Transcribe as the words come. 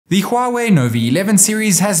The Huawei Nova 11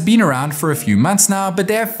 series has been around for a few months now, but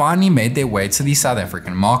they have finally made their way to the South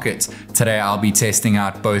African market. Today I'll be testing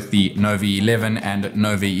out both the Nova 11 and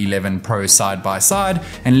Nova 11 Pro side by side,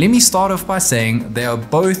 and let me start off by saying they are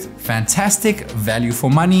both fantastic value for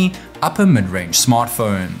money upper mid-range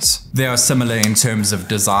smartphones. They are similar in terms of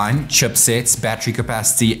design, chipsets, battery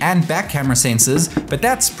capacity, and back camera sensors, but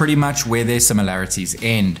that's pretty much where their similarities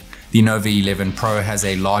end. The Nova 11 Pro has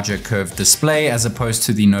a larger curved display as opposed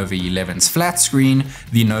to the Nova 11's flat screen.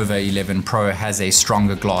 The Nova 11 Pro has a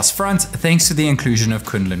stronger glass front thanks to the inclusion of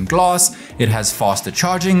Kunlun glass. It has faster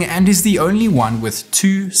charging and is the only one with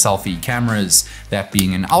two selfie cameras, that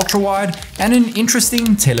being an ultra-wide and an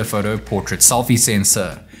interesting telephoto portrait selfie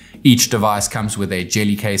sensor. Each device comes with a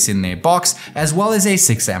jelly case in their box, as well as a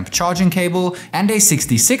 6-amp charging cable and a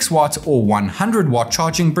 66-watt or 100-watt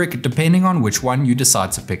charging brick depending on which one you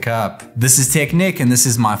decide to pick up. This is TechNick and this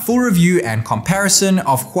is my full review and comparison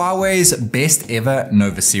of Huawei's best ever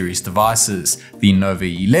Nova series devices, the Nova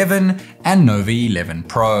 11 and Nova 11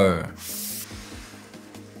 Pro.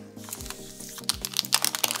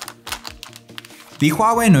 The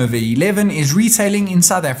Huawei Nova 11 is retailing in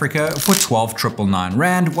South Africa for 12,999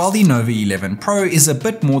 Rand, while the Nova 11 Pro is a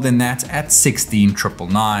bit more than that at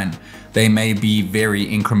 16,999. They may be very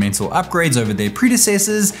incremental upgrades over their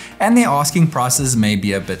predecessors, and their asking prices may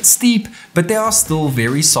be a bit steep, but they are still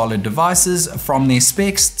very solid devices from their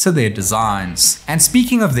specs to their designs. And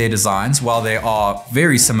speaking of their designs, while they are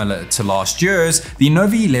very similar to last year's, the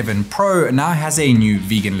Nova 11 Pro now has a new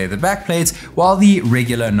vegan leather backplate, while the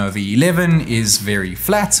regular Nova 11 is very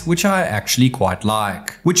flat, which I actually quite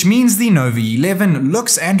like. Which means the Nova 11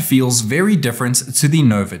 looks and feels very different to the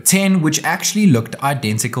Nova 10, which actually looked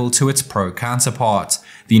identical to its Pro counterpart.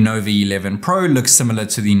 The Nova 11 Pro looks similar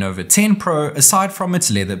to the Nova 10 Pro aside from its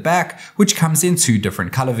leather back, which comes in two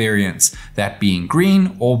different color variants, that being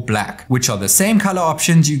green or black, which are the same color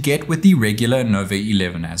options you get with the regular Nova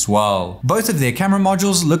 11 as well. Both of their camera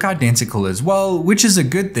modules look identical as well, which is a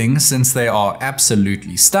good thing since they are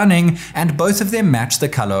absolutely stunning, and both of them match the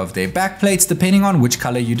color of their backplates depending on which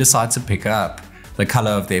color you decide to pick up. The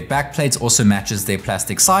color of their backplates also matches their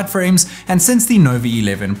plastic side frames, and since the Nova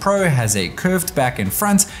 11 Pro has a curved back and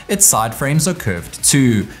front, its side frames are curved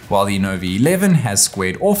too, while the Nova 11 has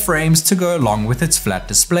squared off frames to go along with its flat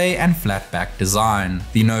display and flat back design.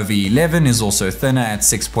 The Nova 11 is also thinner at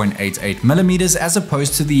 6.88mm as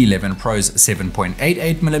opposed to the 11 Pro's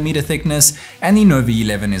 7.88mm thickness, and the Nova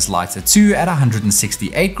 11 is lighter too at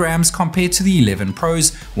 168 grams compared to the 11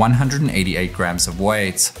 Pro's 188 grams of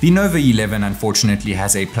weight. The Nova 11 unfortunately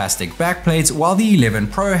has a plastic backplate, while the 11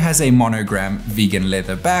 Pro has a monogram vegan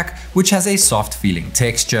leather back, which has a soft feeling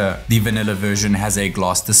texture. The vanilla version has a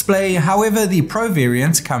glass display, however the Pro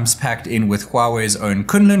variant comes packed in with Huawei's own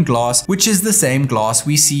Kunlun glass, which is the same glass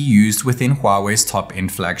we see used within Huawei's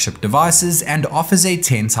top-end flagship devices and offers a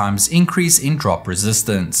 10 times increase in drop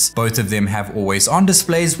resistance. Both of them have always-on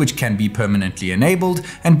displays which can be permanently enabled,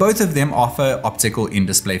 and both of them offer optical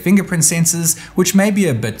in-display fingerprint sensors, which may be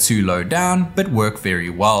a bit too low down, but work very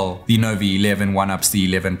well. The Nova 11 one-ups the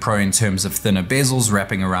 11 Pro in terms of thinner bezels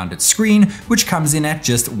wrapping around its screen, which comes in at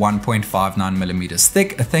just 1.59mm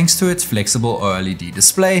thick thanks to its flexible OLED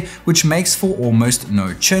display, which makes for almost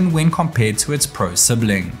no chin when compared to its Pro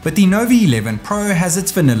sibling. But the Nova 11 Pro has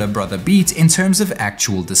its vanilla brother beat in terms of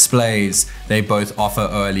actual displays. They both offer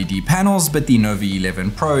OLED panels, but the Nova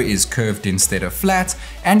 11 Pro is curved instead of flat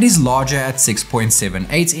and is larger at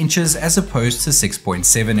 6.78 inches as opposed to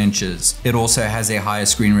 6.7 inches. It also has a higher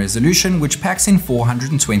screen resolution which packs in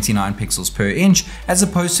 429 pixels per inch as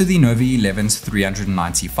opposed to the Nova 11's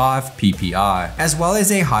 395 ppi, as well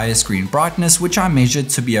as a higher screen brightness which I measured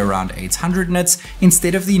to be around 800 nits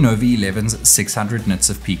instead of the Nova 11's 600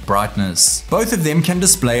 nits of peak brightness. Both of them can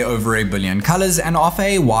display over a billion colors and offer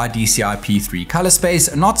a wide DCI-P3 color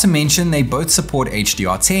space, not to mention they both support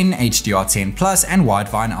HDR10, HDR10+, and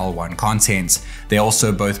Widevine L1 content. They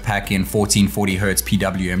also both pack in 1440Hz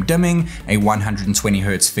PWM dimming, a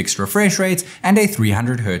 120Hz fixed refresh rate, and a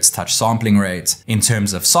 300Hz touch sampling rate. In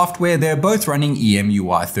terms of software, they're both running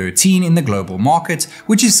EMUI 13 in the global market,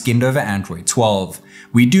 which is skinned over Android 12.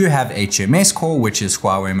 We do have HMS Core, which is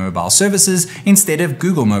Huawei Mobile Services, instead of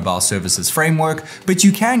Google Mobile Services Framework, but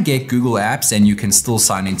you can get Google apps and you can still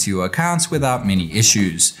sign into your accounts without many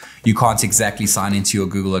issues. You can't exactly sign into your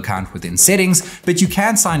Google account within settings, but you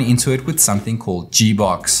can sign into it with something called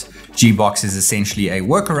Gbox. Gbox is essentially a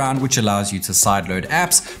workaround which allows you to sideload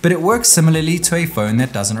apps, but it works similarly to a phone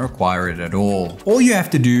that doesn't require it at all. All you have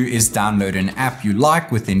to do is download an app you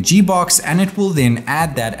like within Gbox, and it will then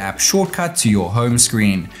add that app shortcut to your home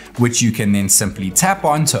screen, which you can then simply tap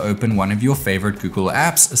on to open one of your favorite Google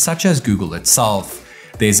apps, such as Google itself.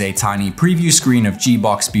 There's a tiny preview screen of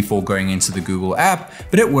Gbox before going into the Google app,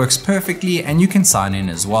 but it works perfectly and you can sign in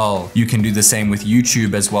as well. You can do the same with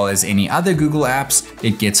YouTube as well as any other Google apps.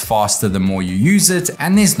 It gets faster the more you use it,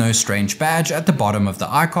 and there's no strange badge at the bottom of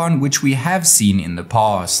the icon, which we have seen in the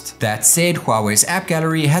past. That said, Huawei's app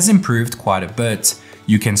gallery has improved quite a bit.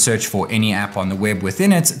 You can search for any app on the web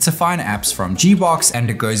within it to find apps from Gbox, and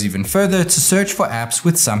it goes even further to search for apps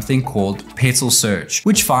with something called Petal Search,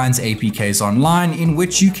 which finds APKs online in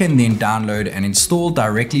which you can then download and install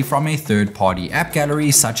directly from a third-party app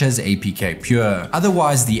gallery such as APK Pure.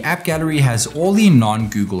 Otherwise, the app gallery has all the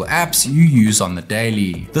non-Google apps you use on the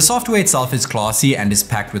daily. The software itself is classy and is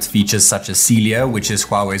packed with features such as Celia, which is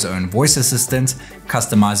Huawei's own voice assistant,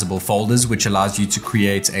 customizable folders, which allows you to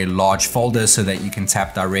create a large folder so that you can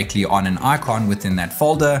tap directly on an icon within that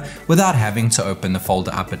folder without having to open the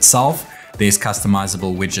folder up itself. There's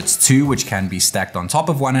customizable widgets too, which can be stacked on top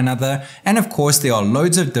of one another, and of course there are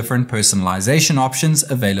loads of different personalization options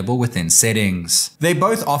available within settings. They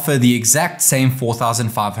both offer the exact same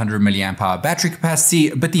 4500 mAh battery capacity,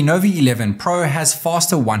 but the Nova 11 Pro has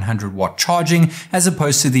faster 100 watt charging as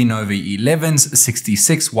opposed to the Nova 11's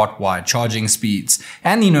 66 watt wide charging speeds.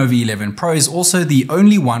 And the Nova 11 Pro is also the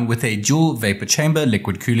only one with a dual vapor chamber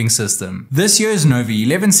liquid cooling system. This year's Nova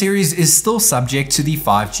 11 series is still subject to the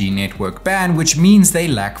 5G network ban, which means they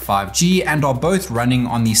lack 5G and are both running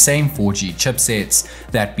on the same 4G chipsets,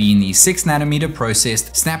 that being the 6nm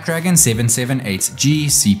processed Snapdragon 778G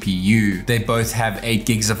CPU. They both have 8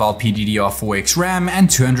 gigs of LPDDR4X RAM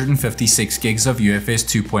and 256 gigs of UFS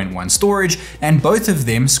 2.1 storage, and both of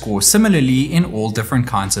them score similarly in all different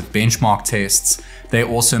kinds of benchmark tests. They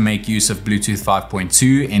also make use of Bluetooth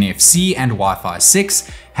 5.2, NFC, and Wi-Fi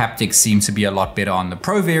 6. Haptics seem to be a lot better on the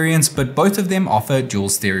Pro variants, but both of them offer dual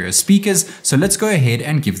stereo speakers, so let's go ahead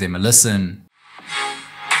and give them a listen.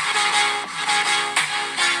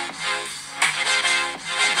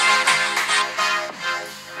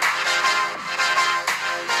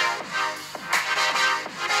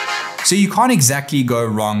 So you can't exactly go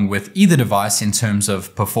wrong with either device in terms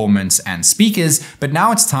of performance and speakers, but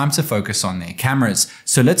now it's time to focus on their cameras.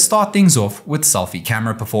 So let's start things off with selfie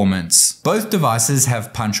camera performance. Both devices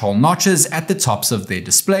have punch hole notches at the tops of their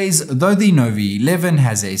displays, though the Nova 11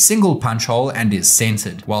 has a single punch hole and is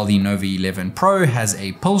centered, while the Nova 11 Pro has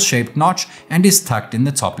a pill-shaped notch and is tucked in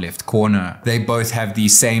the top left corner. They both have the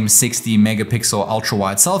same 60 megapixel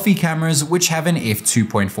ultra-wide selfie cameras, which have an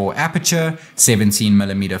f2.4 aperture,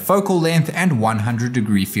 17mm focal length, and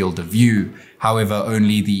 100-degree field of view. However,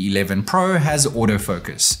 only the 11 Pro has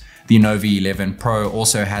autofocus. The Nova 11 Pro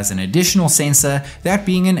also has an additional sensor, that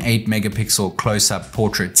being an 8 megapixel close-up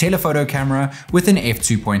portrait telephoto camera with an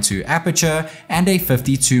f2.2 aperture and a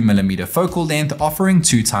 52mm focal length, offering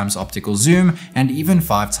 2x optical zoom and even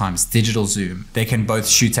 5x digital zoom. They can both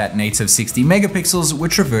shoot at native 60 megapixels,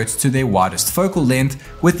 which reverts to their widest focal length,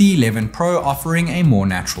 with the 11 Pro offering a more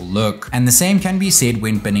natural look. And the same can be said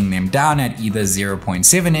when binning them down at either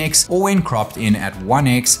 0.7x or when cropped in at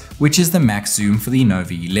 1x, which is the max zoom for the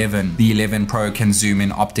Nova 11. The 11 Pro can zoom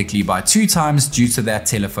in optically by 2x due to that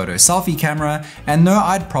telephoto selfie camera, and though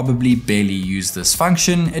I'd probably barely use this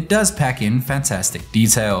function, it does pack in fantastic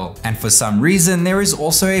detail. And for some reason, there is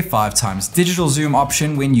also a 5x digital zoom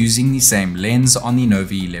option when using the same lens on the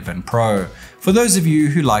Nova 11 Pro. For those of you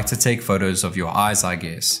who like to take photos of your eyes, I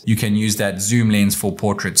guess. You can use that zoom lens for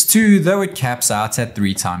portraits too, though it caps out at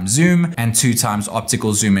 3x zoom, and 2x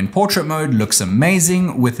optical zoom in portrait mode looks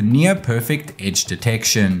amazing with near perfect edge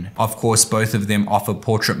detection. Of course, both of them offer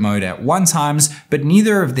portrait mode at 1x, but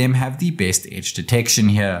neither of them have the best edge detection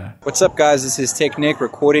here. What's up guys, this is TechNick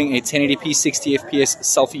recording a 1080p 60fps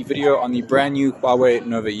selfie video on the brand new Huawei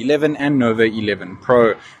Nova 11 and Nova 11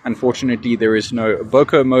 Pro. Unfortunately, there is no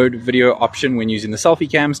bokeh mode video option when using the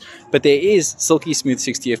selfie cams, but there is silky smooth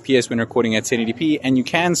 60fps when recording at 1080p, and you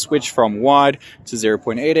can switch from wide to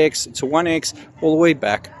 0.8x to 1x all the way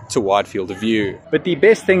back to wide field of view. But the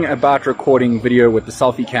best thing about recording video with the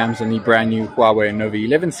selfie cams on the brand new Huawei Nova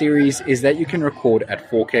 11 series is that you can record at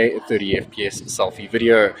 4K 30fps selfie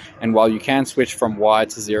video. And while you can switch from wide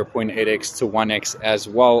to 0.8x to 1x as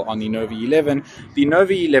well on the Nova 11, the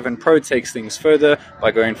Nova 11 Pro takes things further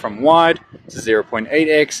by going from wide to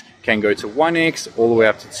 0.8x, can go to 1x, all the way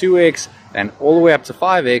up to 2x, and all the way up to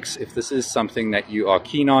 5x if this is something that you are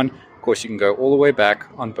keen on. Of course, you can go all the way back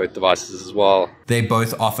on both devices as well. They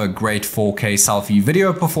both offer great 4K selfie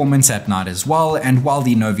video performance at night as well, and while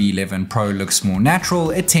the Nova 11 Pro looks more natural,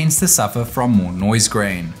 it tends to suffer from more noise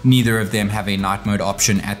grain. Neither of them have a night mode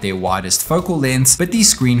option at their widest focal lengths, but the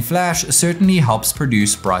screen flash certainly helps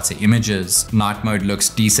produce brighter images. Night mode looks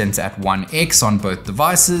decent at 1x on both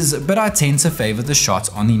devices, but I tend to favor the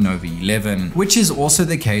shot on the Nova 11, which is also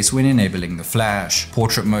the case when enabling the flash.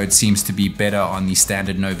 Portrait mode seems to be better on the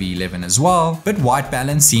standard Nova 11 as well, but white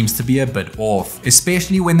balance seems to be a bit off,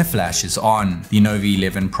 especially when the flash is on. The Nova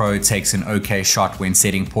 11 Pro takes an okay shot when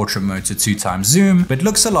setting portrait mode to 2x zoom, but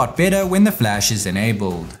looks a lot better when the flash is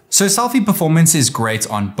enabled. So selfie performance is great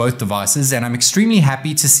on both devices, and I'm extremely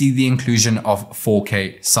happy to see the inclusion of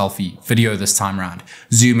 4K selfie video this time around.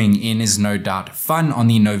 Zooming in is no doubt fun on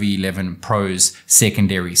the Nova 11 Pro's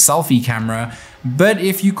secondary selfie camera, but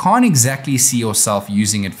if you can't exactly see yourself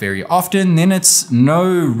using it very often, then it's no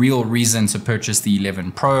real reason to purchase the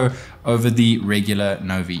 11 Pro over the regular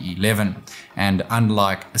Nova 11. And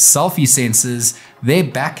unlike selfie sensors, their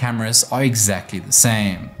back cameras are exactly the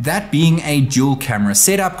same. That being a dual camera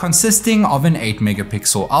setup consisting of an 8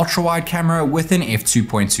 megapixel ultra-wide camera with an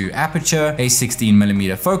f2.2 aperture, a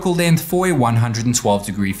 16mm focal length for a 112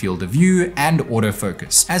 degree field of view and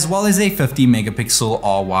autofocus, as well as a 50 megapixel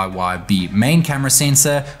RYYB main camera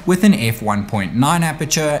sensor with an f1.9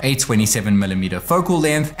 aperture, a 27mm focal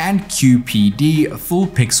length and QPD full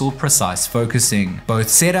pixel precise focusing. Both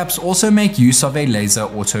setups also make use of a laser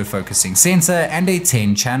autofocusing sensor and a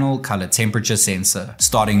 10-channel color temperature sensor.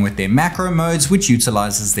 Starting with their macro modes, which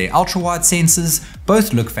utilizes their ultra-wide sensors,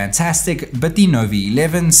 both look fantastic, but the Nova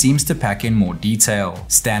 11 seems to pack in more detail.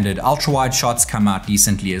 Standard ultra-wide shots come out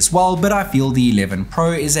decently as well, but I feel the 11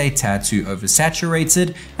 Pro is a tad too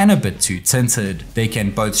oversaturated and a bit too tinted. They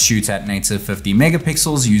can both shoot at native 50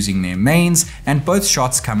 megapixels using their mains, and both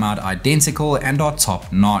shots come out identical and are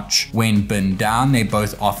top notch. When binned down, they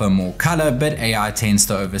both offer more color, but AI tends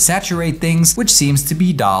to oversaturate things, which seems to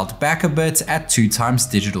be dialed back a bit at 2x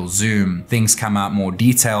digital zoom. Things come out more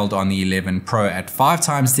detailed on the 11 Pro at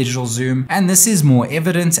 5x digital zoom, and this is more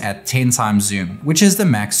evident at 10x zoom, which is the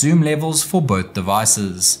max zoom levels for both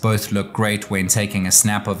devices. Both look great when taking a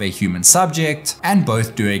snap of a human subject, and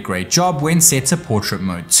both do a great job when set to portrait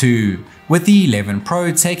mode too, with the 11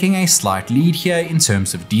 Pro taking a slight lead here in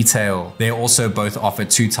terms of detail. They also both offer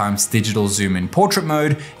 2x digital zoom in portrait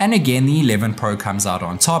mode, and again the 11 Pro comes out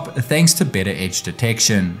on top thanks to better edge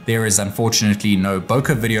detection. There is unfortunately no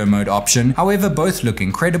bokeh video mode option, however both look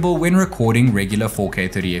incredible when recording regular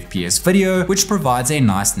 4K 30fps video, which provides a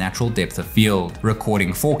nice natural depth of field.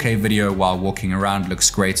 Recording 4K video while walking around looks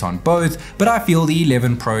great on both, but I feel the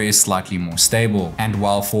 11 Pro is slightly more stable. And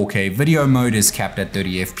while 4K video mode is capped at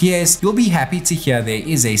 30fps, you'll be happy to hear there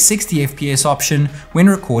is a 60fps option when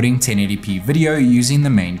recording 1080p video using the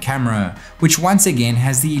main camera, which once again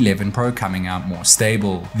has the 11 Pro coming out more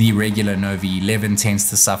stable. The regular Nova 11 tends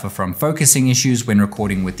to suffer from focusing issues when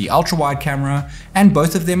recording with the ultra-wide camera, and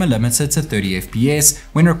both of them are limited to 30fps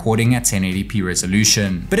when recording at 1080p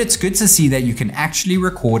resolution. But it's good to see that you can actually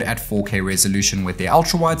record at 4K resolution with their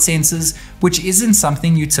ultra-wide sensors, which isn't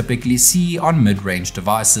something you typically see on mid-range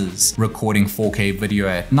devices. Recording 4K video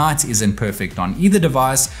at night isn't perfect on either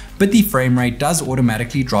device, but the frame rate does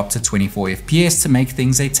automatically drop to 24fps to make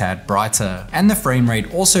things a tad brighter. And the frame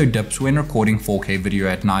rate also dips when recording 4K video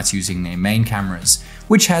at night using their main cameras,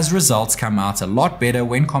 which has results come out a lot better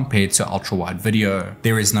when compared to ultra-wide video.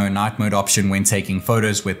 There is no night mode option when taking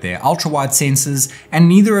photos with their ultra-wide sensors, and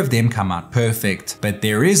neither of them come out perfect, but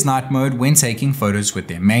there is night mode when taking photos with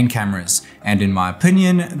their main cameras, and in my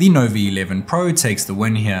opinion, the Nova 11 Pro takes the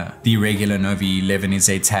win here. The regular Nova 11 is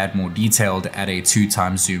a tad more detailed at a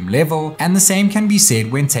 2x zoom level, and the same can be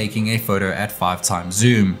said when taking a photo at 5x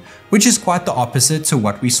zoom, which is quite the opposite to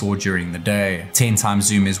what we saw during the day. 10x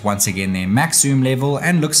zoom is once again their max zoom level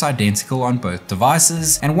and looks identical on both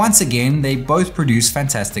devices, and once again they both produce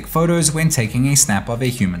fantastic photos when taking a snap of a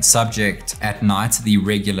human subject. At night, the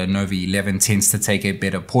regular Nova 11 tends to take a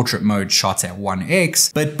better portrait mode shot at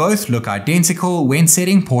 1x, but both look identical when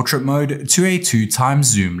setting portrait mode to a 2x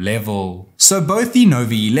zoom level. So both the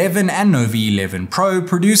Nova 11 and Nova 11 Pro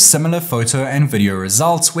produce similar photo and video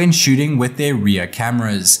results when shooting with their rear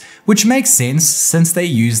cameras, which makes sense since they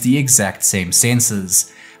use the exact same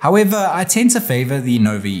sensors. However, I tend to favor the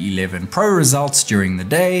Nova 11 Pro results during the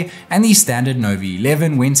day and the standard Nova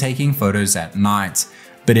 11 when taking photos at night.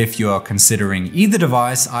 But if you are considering either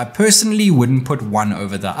device, I personally wouldn't put one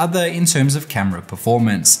over the other in terms of camera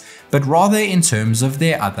performance, but rather in terms of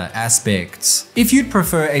their other aspects. If you'd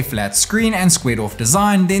prefer a flat screen and squared off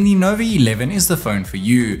design, then the Nova 11 is the phone for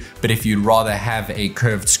you, but if you'd rather have a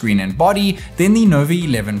curved screen and body, then the Nova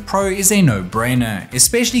 11 Pro is a no-brainer,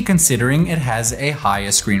 especially considering it has a higher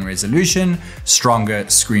screen resolution, stronger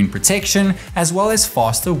screen protection, as well as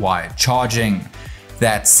faster wired charging.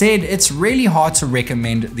 That said, it's really hard to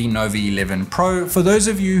recommend the Nova 11 Pro for those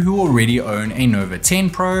of you who already own a Nova 10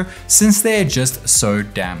 Pro, since they're just so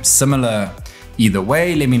damn similar. Either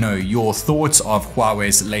way, let me know your thoughts of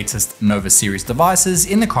Huawei's latest Nova series devices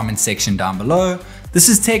in the comment section down below. This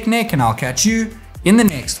is TechNick, and I'll catch you in the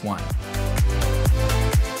next one.